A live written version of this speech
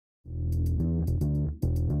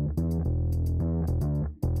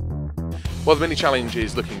Well, the Mini Challenge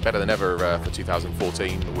is looking better than ever for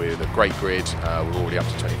 2014 with a great grid. We're already up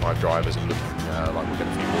to 25 drivers and looking like we're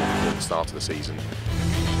going to be more before the start of the season.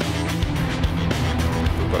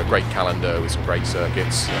 We've got a great calendar with some great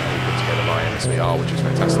circuits put together by MSVR, which is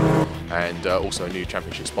fantastic, and also a new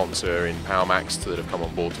championship sponsor in PowerMax that have come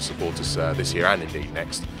on board to support us this year and indeed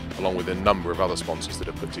next, along with a number of other sponsors that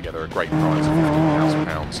have put together a great prize of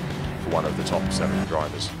 £15,000 for one of the top 7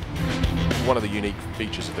 drivers. One of the unique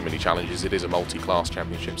features of the Mini Challenge is it is a multi-class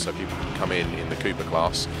championship, so people can come in the Cooper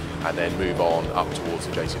class and then move on up towards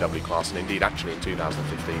the JCW class, and indeed actually in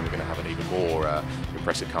 2015 we're going to have an even more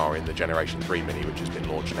impressive car in the Generation 3 Mini, which has been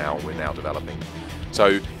launched now and we're now developing.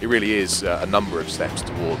 So it really is a number of steps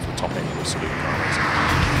towards the top end of saloon car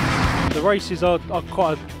racing. The races are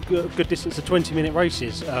quite a good distance of 20-minute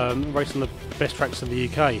races, racing on the best tracks in the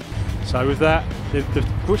UK. So with that,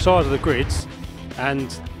 the size of the grids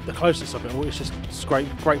and the closeness of it, it's just a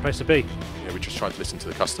great place to be. Yeah, we're just trying to listen to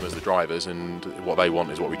the customers, the drivers, and what they want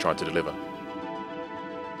is what we try to deliver.